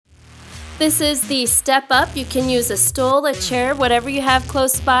This is the step up. You can use a stool, a chair, whatever you have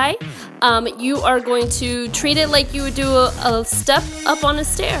close by. You are going to treat it like you would do a step up on a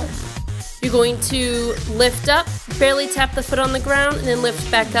stair. You're going to lift up, barely tap the foot on the ground, and then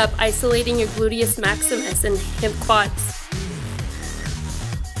lift back up, isolating your gluteus maximus and hip quads.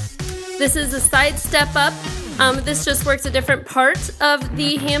 This is the side step up. This just works a different part of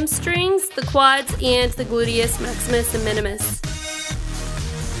the hamstrings, the quads, and the gluteus maximus and minimus.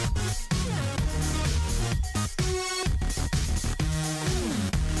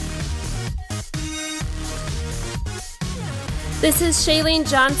 This is Shailene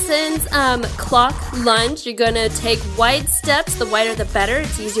Johnson's clock lunge. You're gonna take wide steps. The wider the better.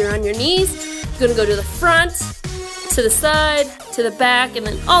 It's easier on your knees. You're gonna go to the front, to the side, to the back, and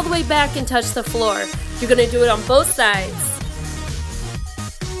then all the way back and touch the floor. You're gonna do it on both sides.